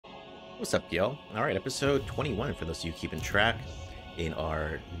What's up, y'all? Alright, episode 21 for those of you keeping track in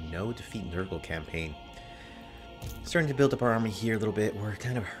our No Defeat Nurgle campaign. Starting to build up our army here a little bit. We're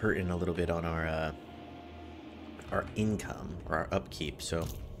kind of hurting a little bit on our income, or our upkeep, so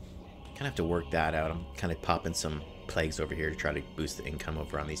kind of have to work that out. I'm kind of popping some plagues over here to try to boost the income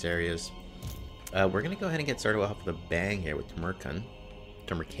over on these areas. We're going to go ahead and get started off with a bang here with Tamurkhan.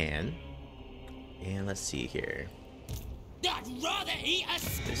 And let's see here. I'd rather eat a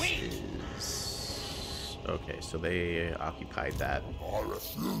squid! Okay, so they occupied that. I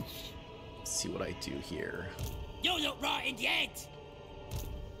refuse. Let's see what I do here. You look right in the head!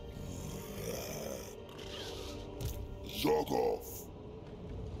 Zogov,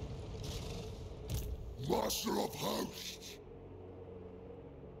 Master of Hosts.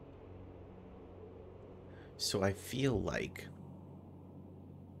 So I feel like...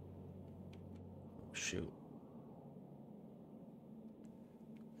 Shoot.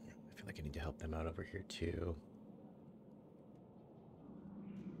 I feel like I need to help them out over here too.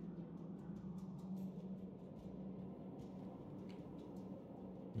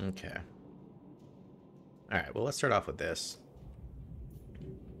 Okay. Alright, well, let's start off with this.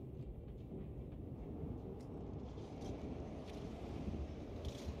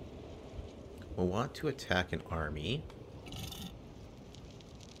 We'll want to attack an army.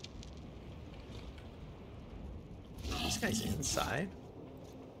 This guy's inside?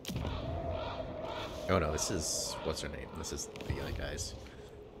 Oh no, this is... what's her name? This is the other guys.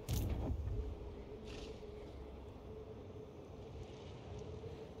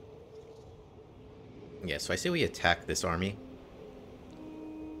 Yeah, so I say we attack this army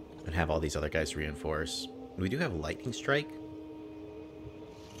and have all these other guys reinforce. We do have lightning strike,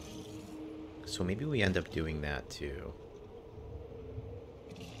 so maybe we end up doing that too.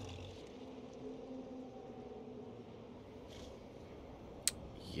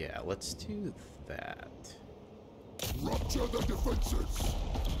 Yeah, let's do that. Rupture the defenses.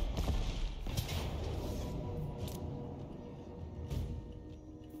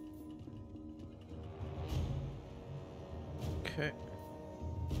 Okay.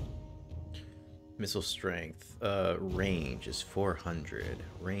 Missile strength. Range is 400.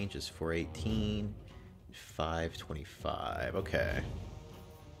 Range is 418. 525. Okay.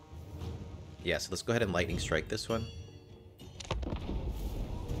 Yeah, so let's go ahead and lightning strike this one.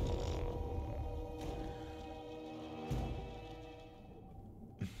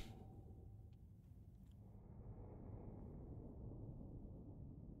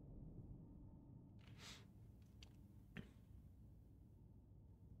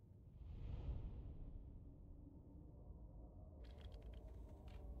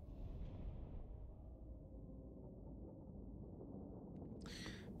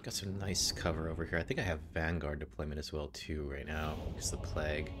 Got some nice cover over here. I think I have Vanguard deployment as well too right now. It's the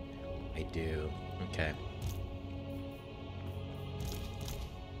plague. I do. Okay.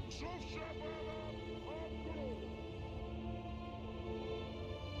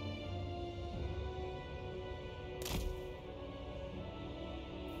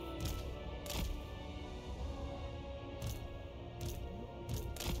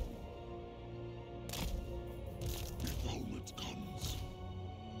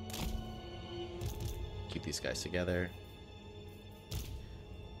 Keep these guys together.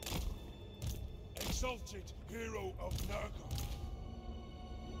 Exalted hero of Nurgle.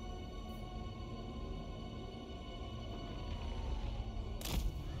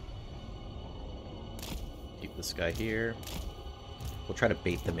 Keep this guy here. We'll try to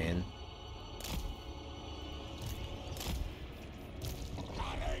bait them in.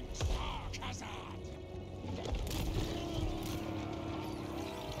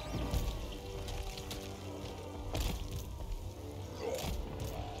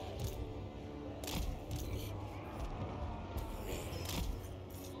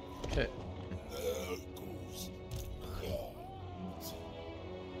 Okay.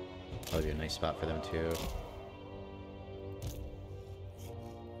 That'll be a nice spot for them too.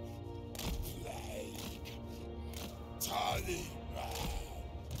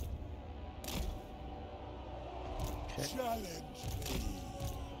 Okay. Challenge me.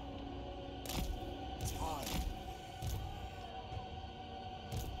 Time.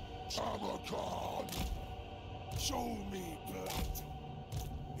 Tamurkhan. Show me blood.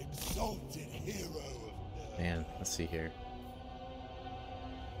 Exalted hero of Nurgle. Man, let's see here.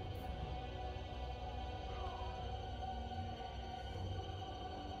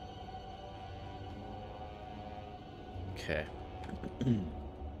 Okay. They do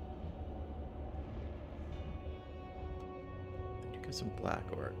got some black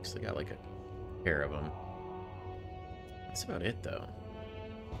orcs. They got like a pair of them. That's about it, though.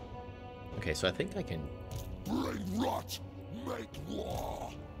 Okay, so I think I can... Bring rot, make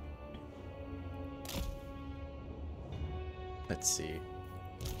war. Let's see.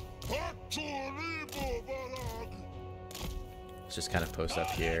 Let's just kind of post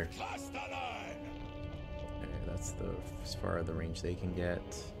up here. Okay, that's the as far as the range they can get.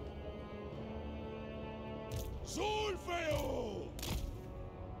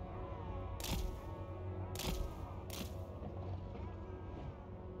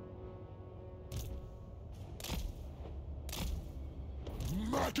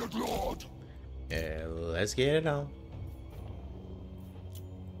 Maggot Lord. Yeah, let's get it on.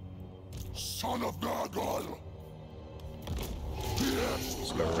 Son of Nurgle. Yes.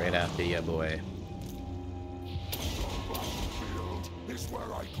 Just go right after you, boy. Battlefield is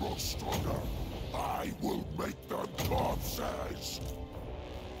where I grow stronger. I will make them corpses.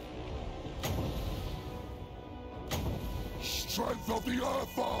 Strength of the Earth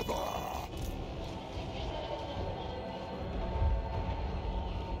Father.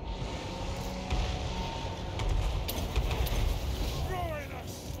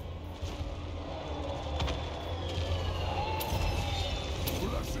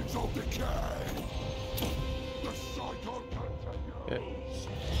 Blessings of Decay. The cycle continues.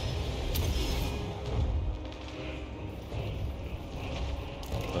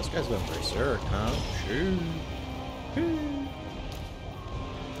 Those guys went berserk, huh? Shoo.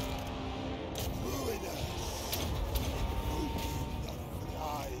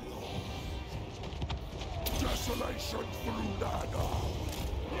 Desolation through Nurgle.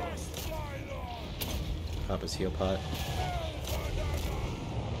 Yes, my lord. Pop his heal pot.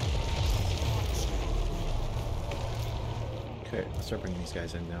 Okay, let's start bringing these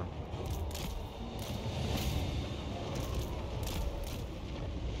guys in now.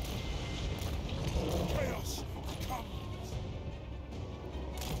 Chaos comes.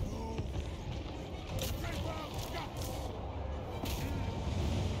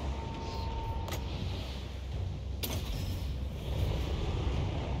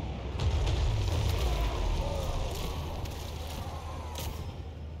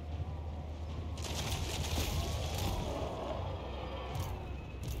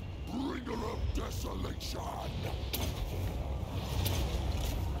 Bringer of desolation.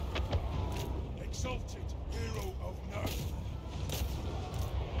 Exalted hero of Nurgle.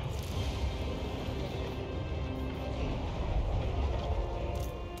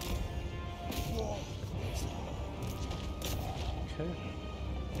 War Okay.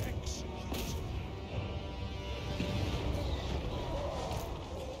 executed.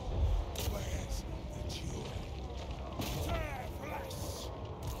 Where's the duel? Tear flesh.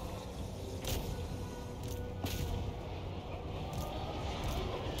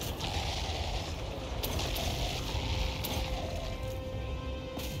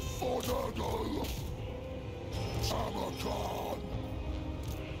 For Nurgle. Tamurkhan.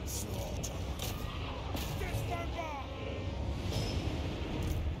 Slaughter. Dismember.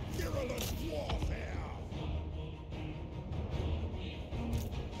 Virulent warfare.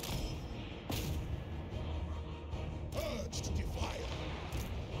 Urged defile.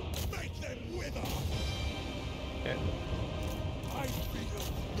 Make them wither. Okay. I feel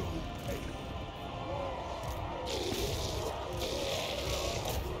no pain.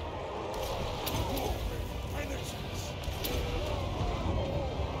 Penitence.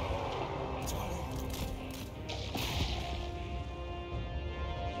 Time.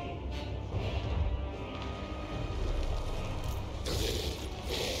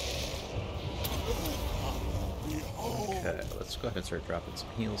 Behold. Okay, let's go ahead and start dropping some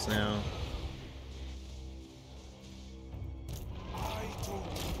heals now. I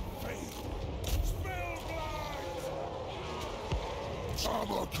don't fail. Spellblind!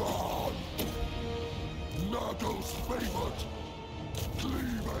 Tamurkhan! Nurgle's favorite!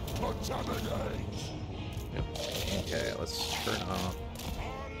 Cleave and contaminate! Yep. Okay, let's turn off.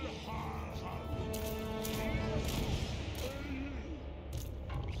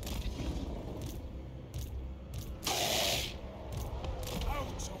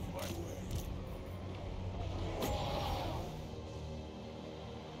 Out of my way!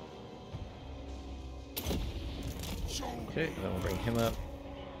 Show Okay, me then we'll bring him up.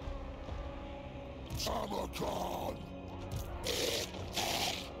 Tamurkhan!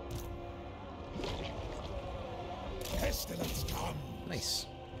 Pestilence come! Nice.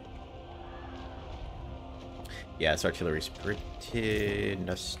 Yeah, this artillery's pretty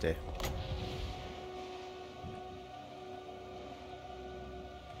nasty.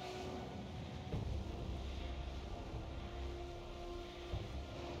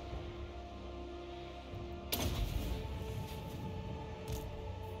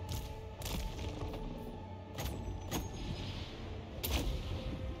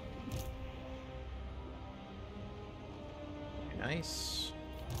 nice.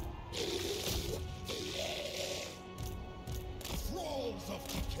 Thralls of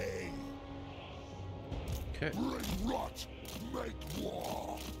Decay. Okay. Bring rot, make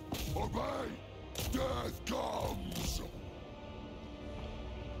war. Obey, death comes.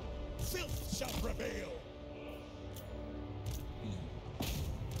 Filth shall prevail.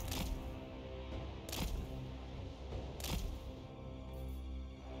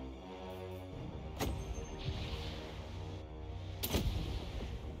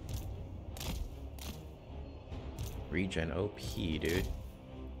 Regen OP, dude.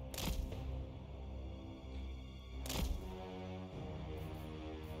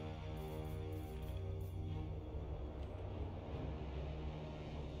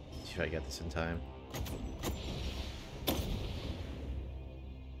 See if I get this in time.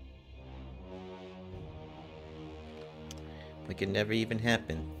 Like it never even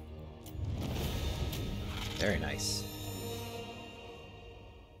happened. Very nice.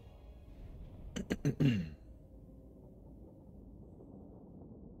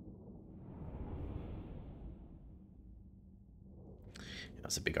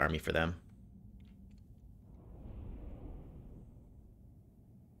 That's a big army for them.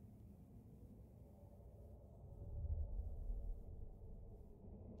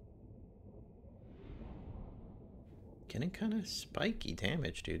 Getting kind of spiky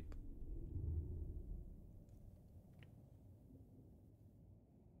damage, dude.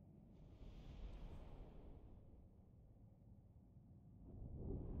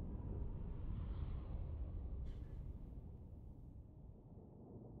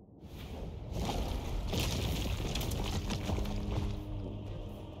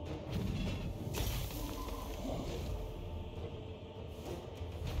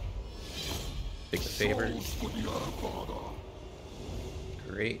 Big favor.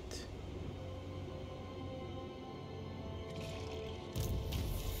 Great.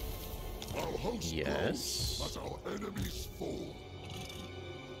 Yes. As our enemies fall.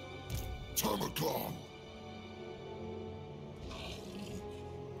 Tamurkhan.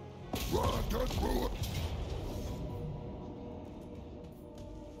 Rag and ruin.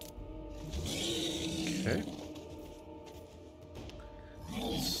 Okay.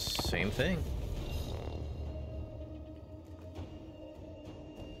 Same thing.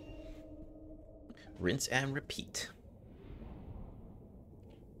 Rinse and repeat.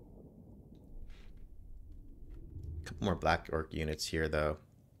 Couple more black orc units here, though,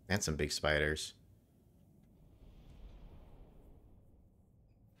 and some big spiders.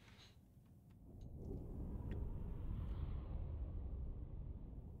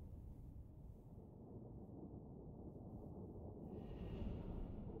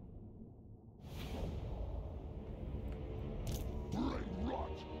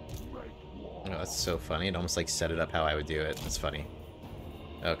 Oh, that's so funny. It almost like set it up how I would do it. That's funny.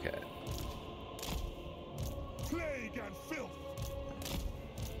 Okay. Plague and filth.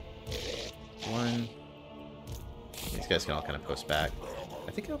 One. These guys can all kind of post back.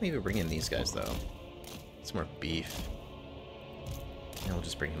 I think I'll maybe bring in these guys, though. It's more beef. And we'll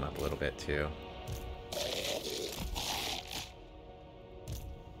just bring him up a little bit, too.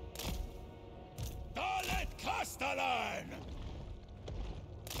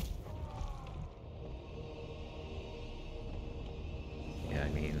 Yeah, I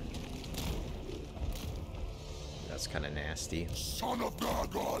mean, that's kind of nasty. Son of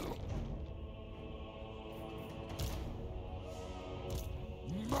Nurgle.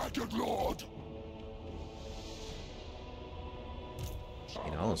 Maggot Lord.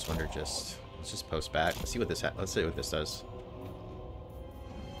 You know, I almost wonder let's just post back. Let's see what this let's see what this does.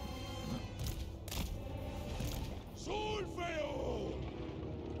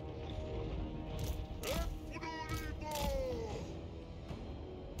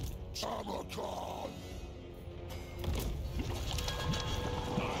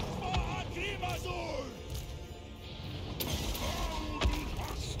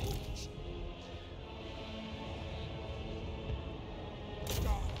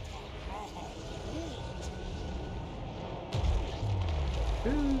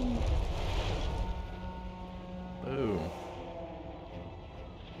 Boom.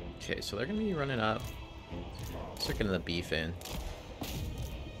 Okay, so they're gonna be running up. Start getting the beef in.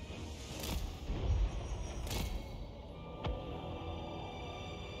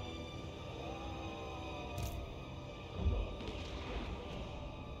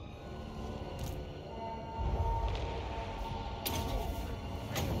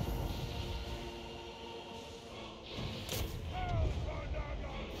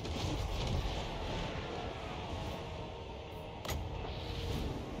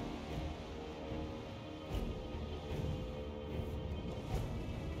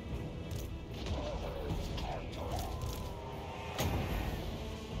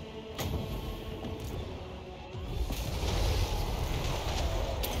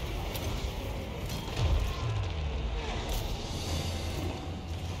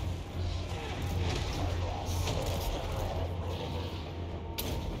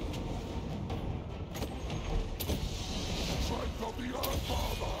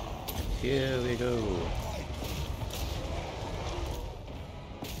 Here we go.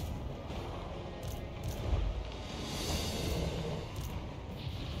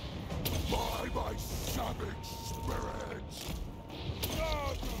 By my savage spirits!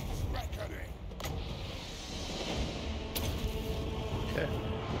 Nurgle's reckoning! Okay.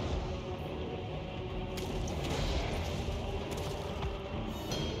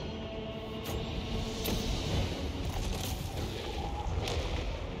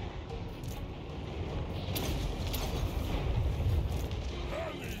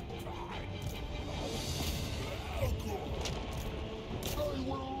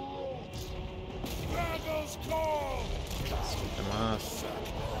 Sweep them off.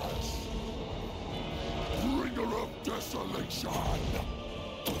 Bringer of desolation!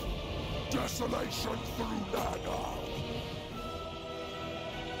 Desolation through Nurgle!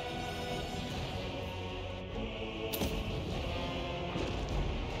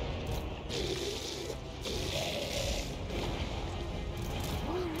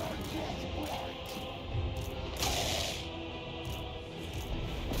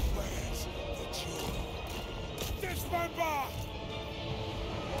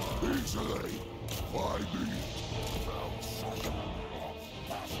 Easily, by me, thou son of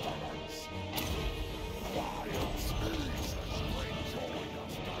pestilence. Wild Jesus, enjoy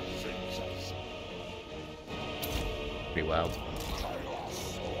us diseases. Pretty wild.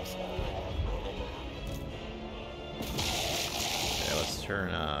 Okay, let's turn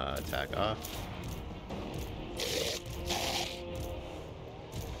attack off.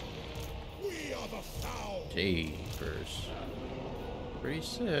 We are the foul. Jeepers. Pretty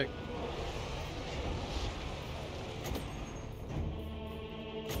sick.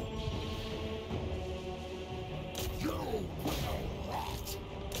 You will rot.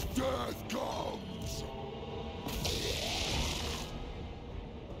 Death comes.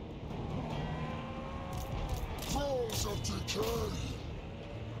 Thralls of decay.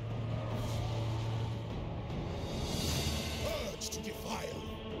 Urge to defile.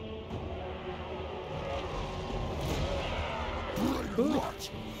 Bring rot.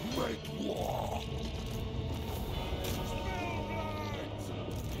 Make war.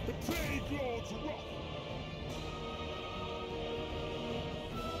 The Plague Lord's wrath.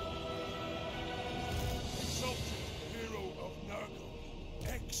 Exalted hero of Nurgle,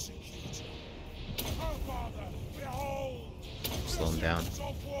 executed. Our father, behold! Slow him down. Visions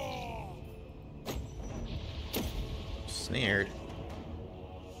of war! Snared.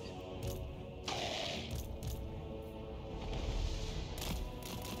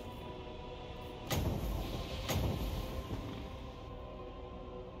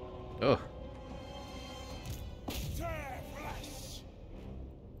 Oh. Tear flesh!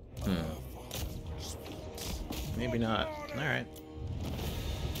 Maybe not. Alright.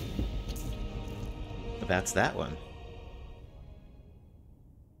 But that's that one.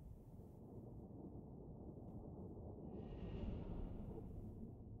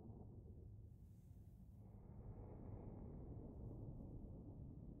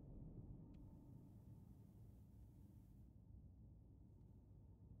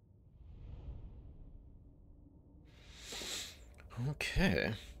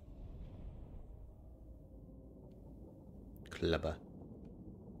 Okay. Clever.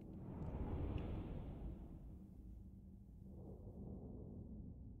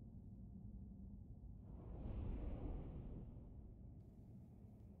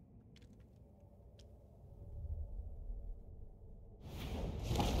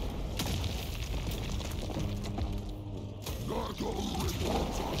 Nurgle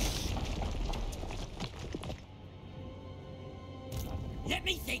rewards us! Let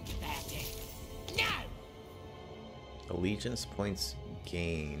me think about it. No! Allegiance points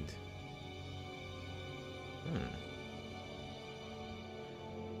gained.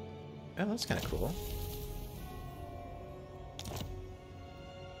 Oh, that's kind of cool.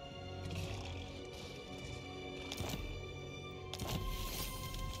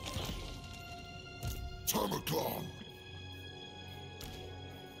 Tamurkhan!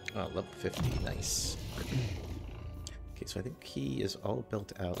 Oh, level 50. Nice. Okay, so I think he is all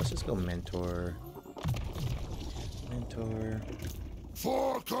built out. Let's just go mentor. Mentor.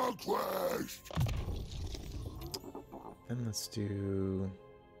 For conquest! Then let's do...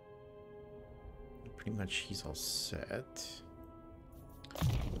 Pretty much he's all set.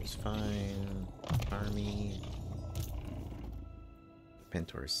 He's fine. Army.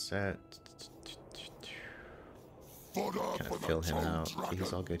 Mentor's set. Kind of fill him out. Okay,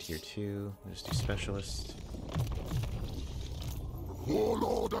 he's all good here too. We'll just do specialist.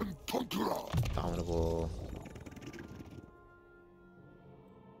 Warlord and Conqueror! Dominable.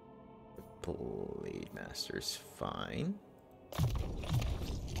 Blade Master's fine.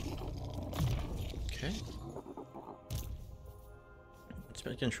 Okay.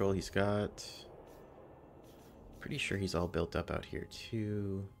 Spell control he's got. Pretty sure he's all built up out here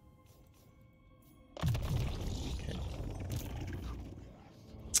too. Okay.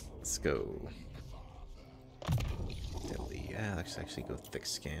 Let's go. Deadly. Yeah, let's actually go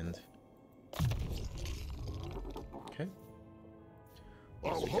thick-skinned. Okay.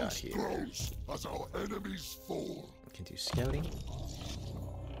 Our What we got host here? grows as our enemies fall. We can do scouting.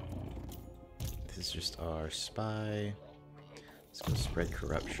 This is just our spy. Let's go spread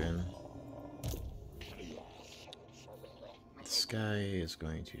corruption. This guy is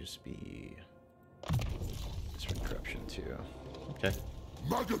going to just be spread corruption too. Okay.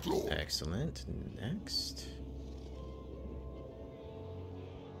 Maggot Lord. Excellent. Next.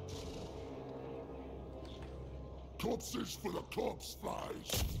 Corpses for the corpse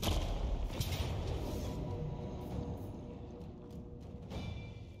flies.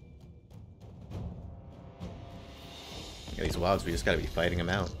 Yeah, these wilds, we just gotta be fighting them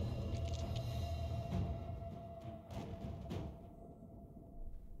out.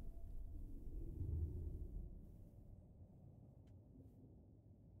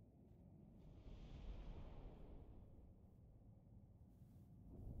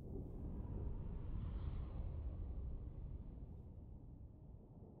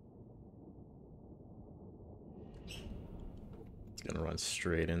 Gonna run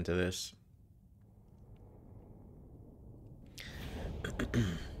straight into this.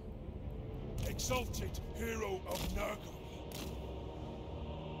 Exalted hero of Nurgle.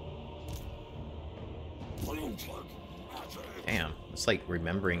 Damn, it's like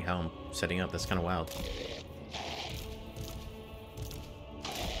remembering how I'm setting up. That's kind of wild.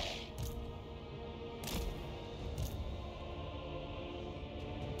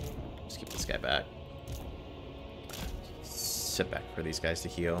 Let's keep this guy back. Sit back for these guys to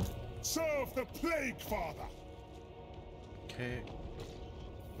heal. Serve the Plague Father. Okay.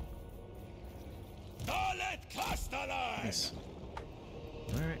 Nice.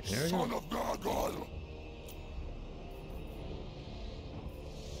 Alright, there we go. Son of Nurgle.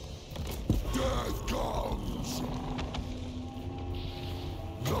 Death comes.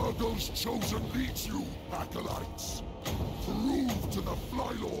 Nurgle's chosen leads you, acolytes. Prove to the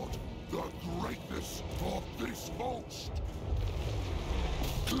Flylord the greatness of this host.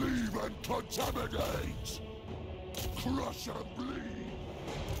 Cleave and contaminate. Crush and bleed.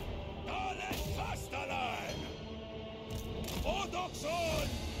 Odoxon!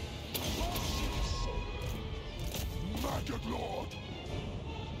 Maggot Lord!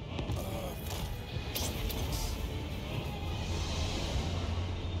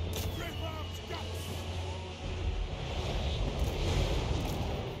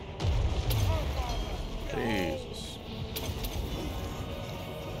 Jesus.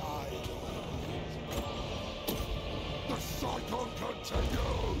 The cycle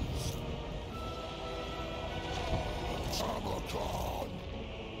continues! Tamurkhan!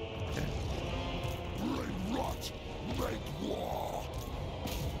 Bring rot, make war!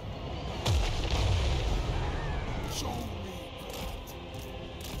 Show me blood!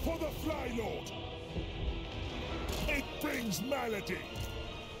 For the Flylord! It brings malady!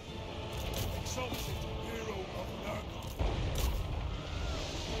 Exalted hero of Nurgle!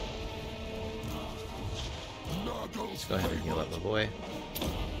 Nurgle's Let's go ahead and heal up my boy.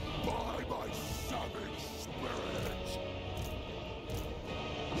 by my savage spirit!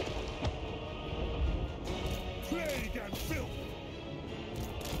 Plague and filth!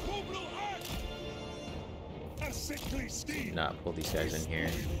 A sickly scheme! Not pull these guys in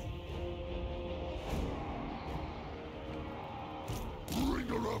here.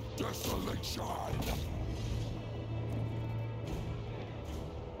 Bringer of desolation!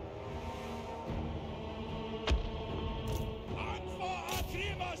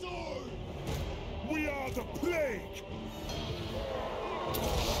 We are the plague!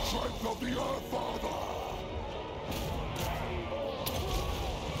 Strength of the Earth Father!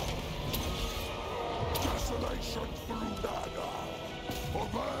 Desolation through Nana!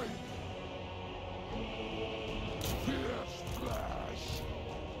 Obey! Fierce flash!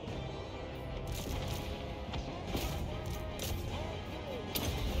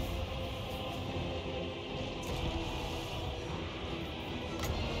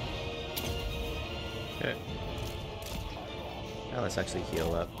 Okay. Now let's actually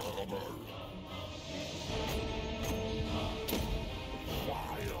heal up.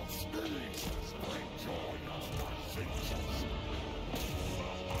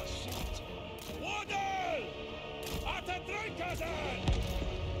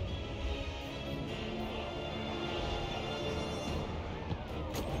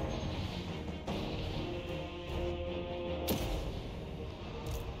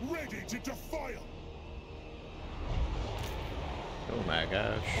 ready to defile. Oh my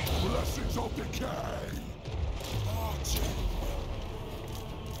gosh. Blessings of Decay. Archer.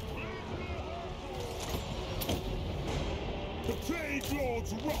 The Plague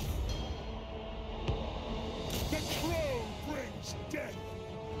Lord's wrath. The crow brings death.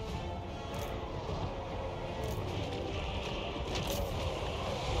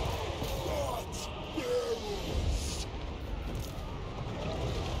 God's barrels.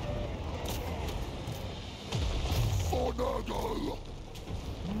 For Nurgle.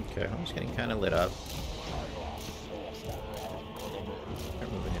 Okay, I'm just getting kind of lit up.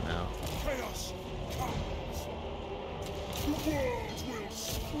 Start moving him out. Chaos comes. The world will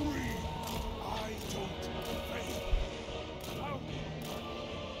scream. I don't fail.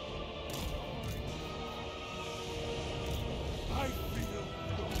 I feel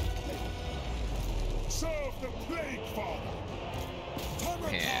the pain. Serve the Plague Father.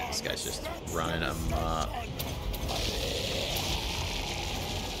 Tamurkhan Man, this guy's just stands running in his amok.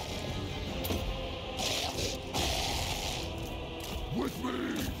 With me,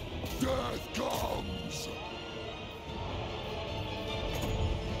 death comes.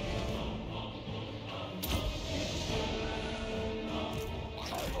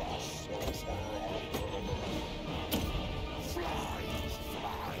 Flies,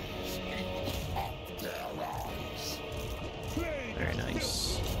 eat up their eyes. Very nice.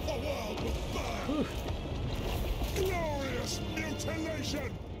 The world will burn. Glorious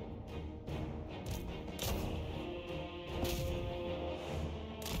mutilation.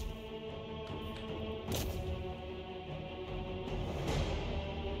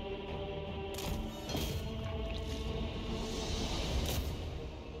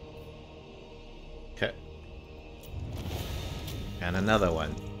 Okay. And another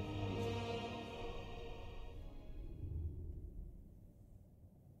one.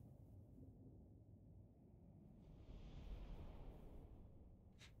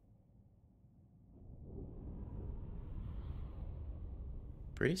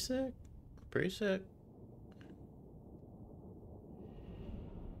 Pretty sick. Pretty sick.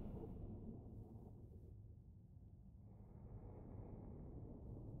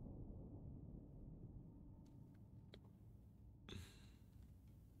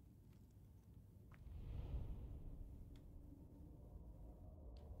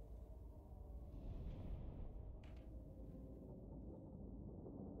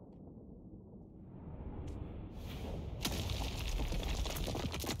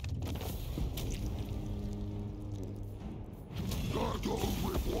 Nurgle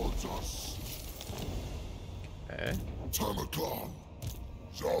rewards us. Okay. Tamurkhan,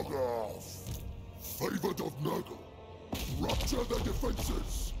 Zargath, favored of Nurgle, rupture the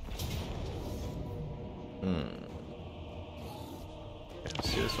defenses.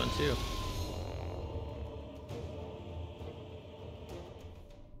 Let's do this one too.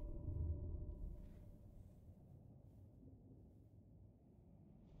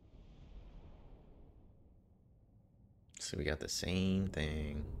 So we got the same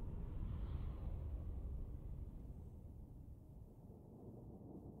thing.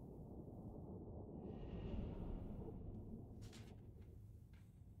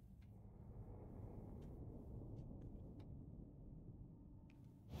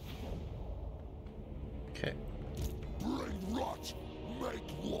 Okay. Bring rot,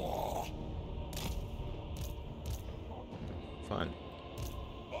 make war. Fun.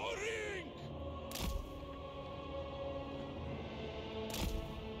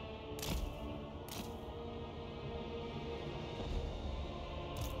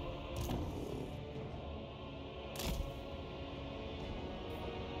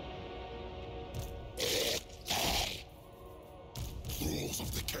 Tools of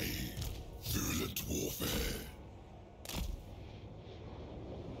Decay, virulent warfare.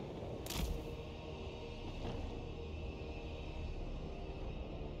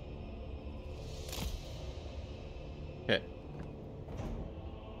 Okay.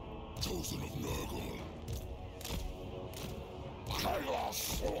 Chosen of Nurgle. Chaos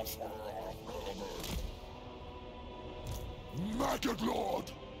Sorcerer of Nurgle. Maggot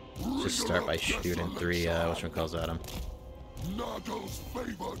Lord. Just start by shooting 3 whatchamacalls at him. Nurgle's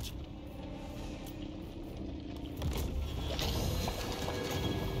favored.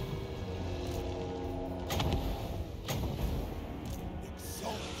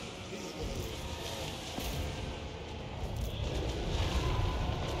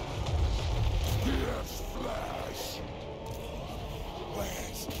 Fierce flash.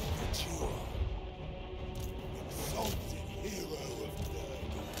 Where's mature? Exalted hero of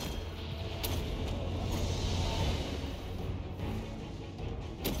Nurgle.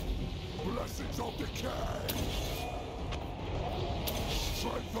 blessings of decay.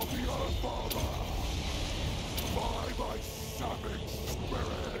 Strength of the Earth Father. By my savage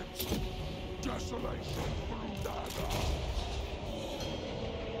spirit. Desolation through dagger.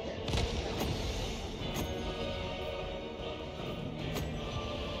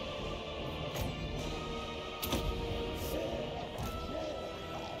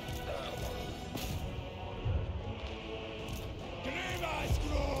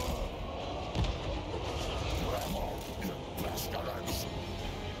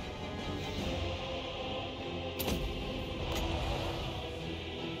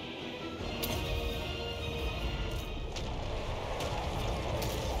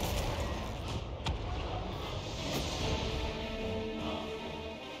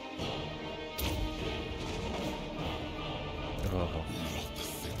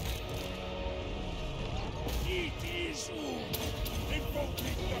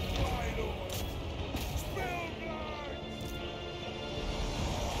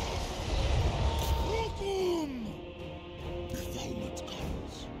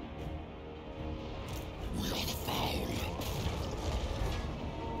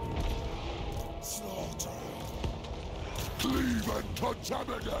 Cleave and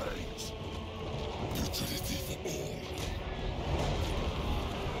contaminate! Utility for all.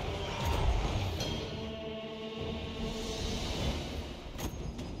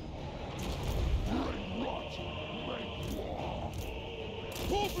 Bring rot, make war!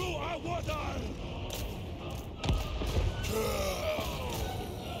 Kublu Awadal!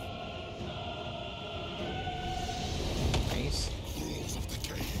 Nice. Rules of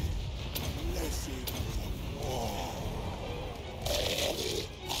decay. Blessing of war.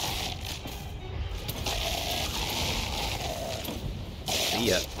 See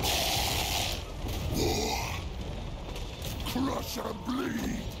ya. Crush and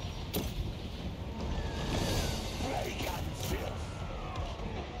bleed! Plague and filth!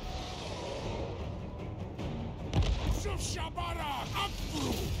 Shushabara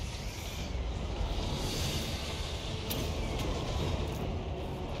Abru!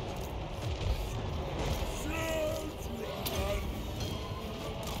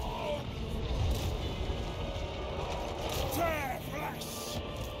 Tear flesh!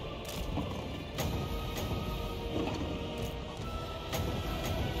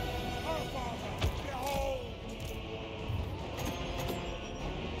 Our Father, behold!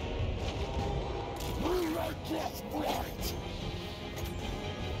 Moonlight glows bright!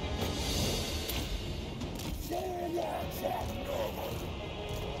 Forward from Nurgle!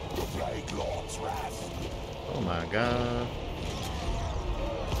 The Plague Lord's wrath! Oh my god.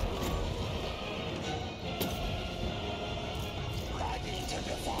 Ready to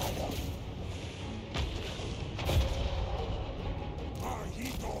defy them!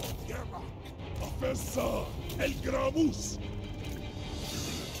 Agito Yemak! Professor El Gramus!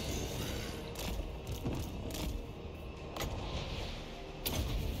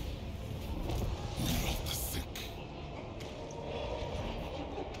 We love the sick.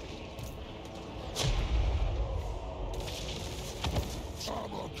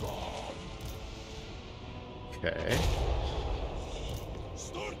 Tamurkhan! Okay.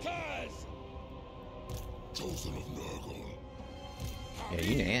 Sturkas! Chosen of Nurgle! Yeah,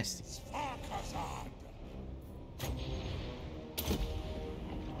 you nasty. Farkazad!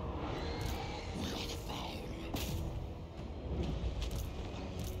 We are the foul.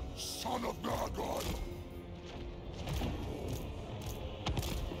 Son of Nurgle!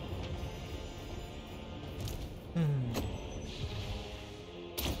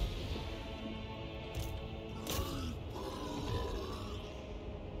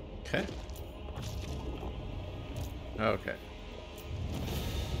 Okay. Okay.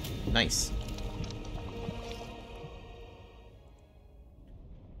 Nice.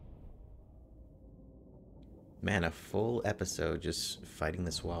 Man, a full episode just fighting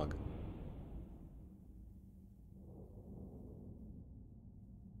this wog.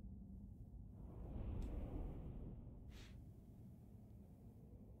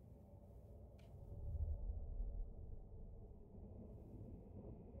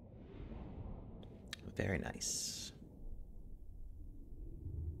 Very nice.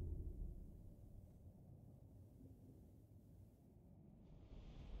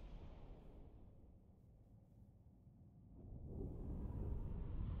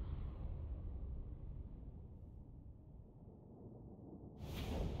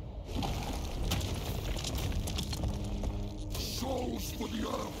 Souls for the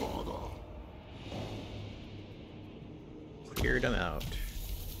Earth Father! Cleared them out.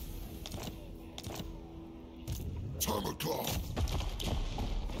 Tamurkhan!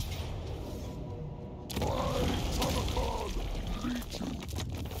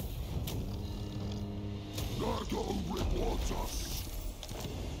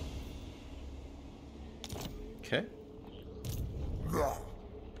 Okay. Now.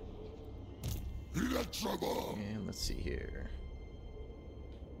 Electrable. And let's see here.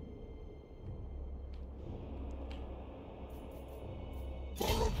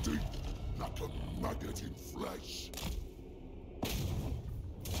 Burrow deep like a maggot in flesh.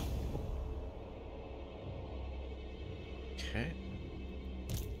 Okay.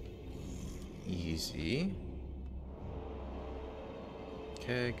 Easy.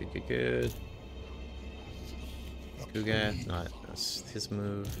 Okay, good, good, good. Gugath, that's his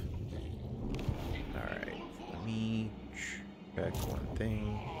move. Alright, let me check one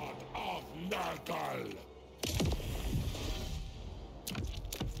thing. Of Nurgle.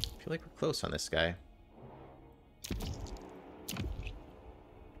 I feel like we're close on this guy.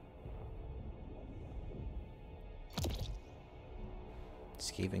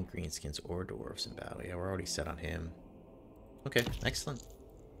 Skaven greenskins or dwarves in battle. Yeah, we're already set on him. Okay, excellent.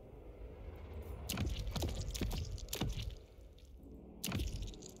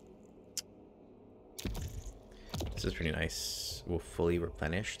 This is pretty nice. We're fully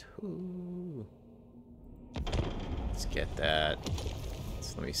replenished. Ooh. Let's get that.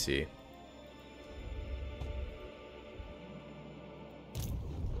 So let me see.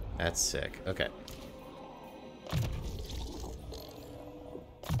 That's sick. Okay.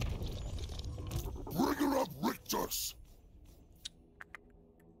 Bringer of Rictus.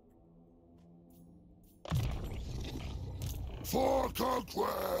 For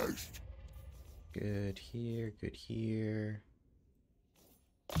conquest. Good here, good here.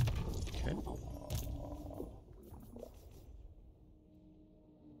 Okay.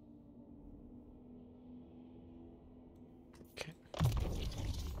 Okay.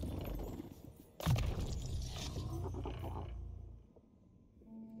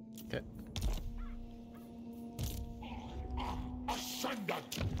 Okay.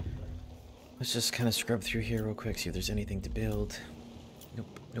 Ascendant. Let's just kind of scrub through here real quick, see if there's anything to build.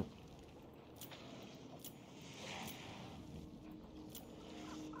 Nope, nope.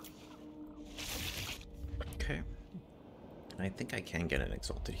 Okay. I think I can get an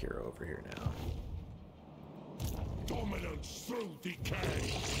exalted hero over here now. Dominance through decay.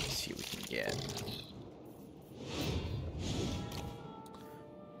 Let's see what we can get.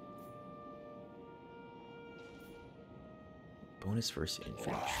 Bonus versus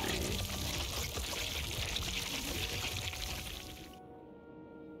infantry.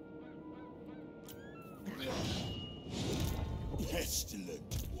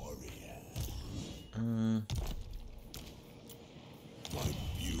 Pestilent warrior.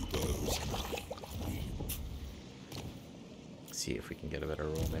 See if we can get a better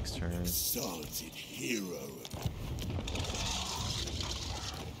roll next turn. Exalted hero.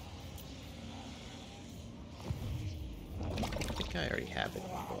 I think I already have an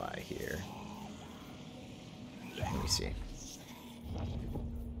evil eye here. Let me see.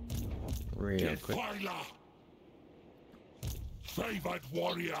 Real quick. Favored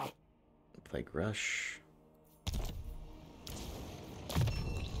warrior. Plague Rush.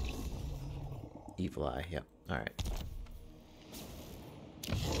 Evil Eye, yep. Alright.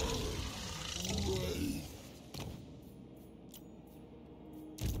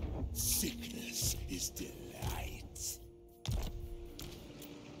 Sickness is delight.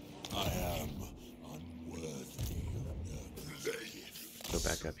 I am unworthy of your Go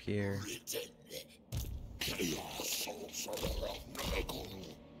back up here. Chaos, Sorcerer of Nurgle.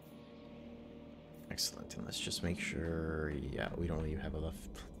 Excellent. And let's just make sure, yeah, we don't really have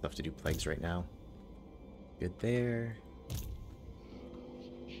enough to do plagues right now. Good there.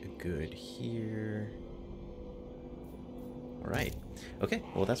 Good here. Alright. Okay,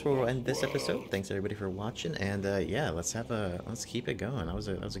 well that's where we'll end this episode. Thanks everybody for watching, and yeah, let's keep it going. That was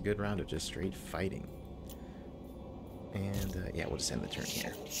a good round of just straight fighting. And yeah, we'll just end the turn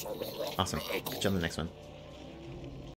here. Awesome. Catch you on the next one.